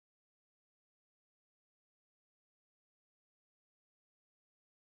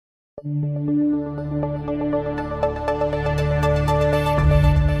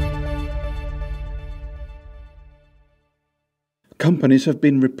Companies have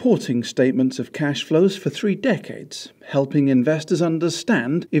been reporting statements of cash flows for 3 decades, helping investors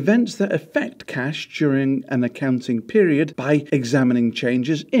understand events that affect cash during an accounting period by examining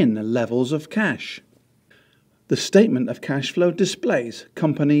changes in levels of cash. The statement of cash flow displays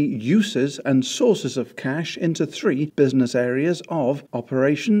company uses and sources of cash into 3 business areas of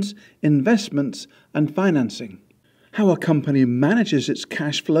operations, investments, and financing. How a company manages its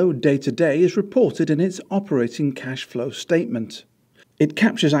cash flow day to day is reported in its operating cash flow statement. It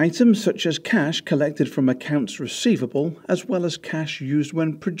captures items such as cash collected from accounts receivable, as well as cash used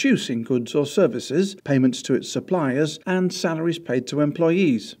when producing goods or services, payments to its suppliers, and salaries paid to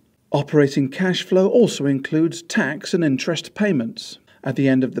employees. Operating cash flow also includes tax and interest payments. At the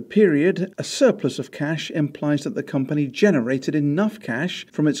end of the period, a surplus of cash implies that the company generated enough cash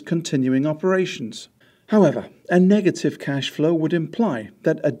from its continuing operations. However, a negative cash flow would imply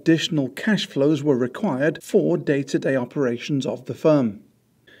that additional cash flows were required for day-to-day operations of the firm.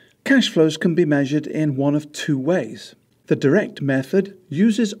 Cash flows can be measured in one of 2 ways. The direct method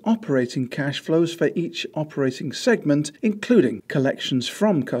uses operating cash flows for each operating segment, including collections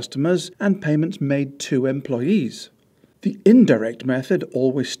from customers and payments made to employees. The indirect method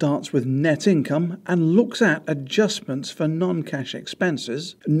always starts with net income and looks at adjustments for non-cash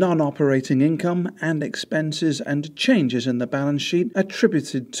expenses, non-operating income and expenses, and changes in the balance sheet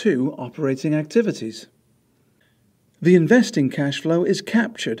attributed to operating activities. The investing cash flow is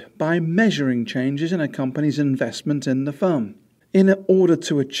captured by measuring changes in a company's investment in the firm. In order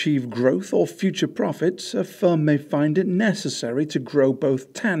to achieve growth or future profits, a firm may find it necessary to grow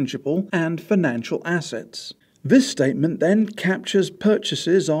both tangible and financial assets. This statement then captures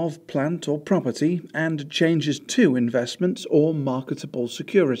purchases of plant or property and changes to investments or marketable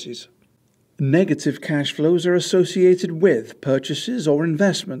securities. Negative cash flows are associated with purchases or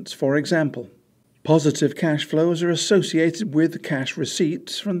investments, for example. Positive cash flows are associated with cash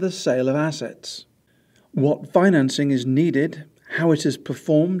receipts from the sale of assets. What financing is needed, how it is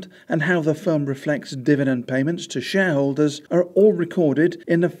performed, and how the firm reflects dividend payments to shareholders are all recorded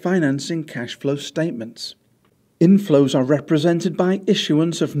in the financing cash flow statements. Inflows are represented by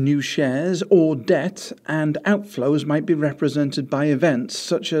issuance of new shares or debt, and outflows might be represented by events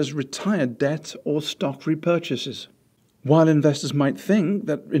such as retired debt or stock repurchases. While investors might think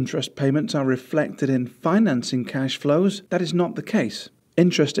that interest payments are reflected in financing cash flows, that is not the case.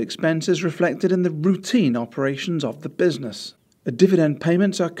 Interest expense is reflected in the routine operations of the business. Dividend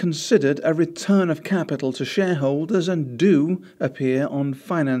payments are considered a return of capital to shareholders and do appear on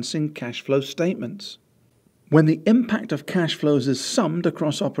financing cash flow statements. When the impact of cash flows is summed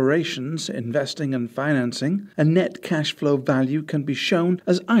across operations, investing and financing, a net cash flow value can be shown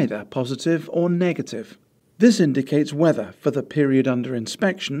as either positive or negative. This indicates whether, for the period under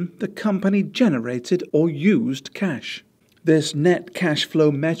inspection, the company generated or used cash. This net cash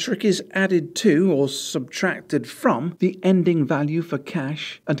flow metric is added to or subtracted from the ending value for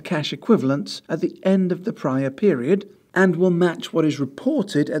cash and cash equivalents at the end of the prior period, and will match what is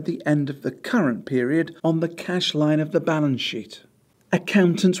reported at the end of the current period on the cash line of the balance sheet.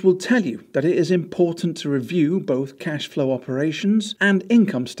 Accountants will tell you that it is important to review both cash flow operations and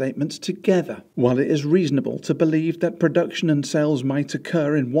income statements together. While it is reasonable to believe that production and sales might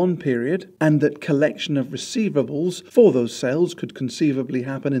occur in one period and that collection of receivables for those sales could conceivably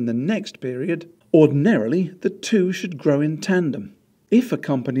happen in the next period, ordinarily the 2 should grow in tandem. If a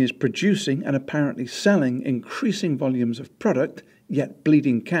company is producing and apparently selling increasing volumes of product, yet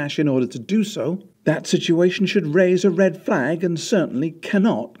bleeding cash in order to do so, that situation should raise a red flag and certainly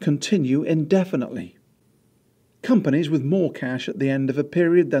cannot continue indefinitely. Companies with more cash at the end of a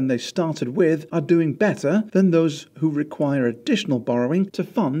period than they started with are doing better than those who require additional borrowing to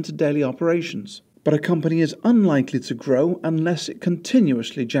fund daily operations. But a company is unlikely to grow unless it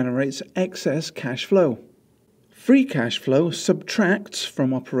continuously generates excess cash flow. Free cash flow subtracts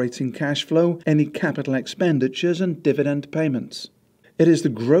from operating cash flow any capital expenditures and dividend payments. It is the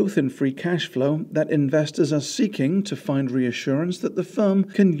growth in free cash flow that investors are seeking to find reassurance that the firm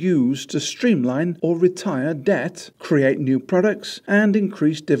can use to streamline or retire debt, create new products, and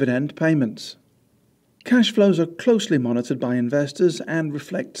increase dividend payments. Cash flows are closely monitored by investors and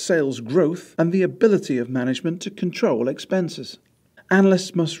reflect sales growth and the ability of management to control expenses.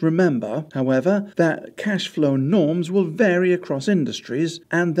 Analysts must remember, however, that cash flow norms will vary across industries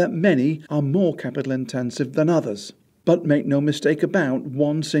and that many are more capital intensive than others. But make no mistake about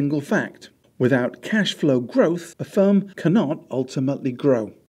one single fact: without cash flow growth, a firm cannot ultimately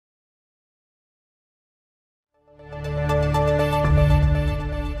grow.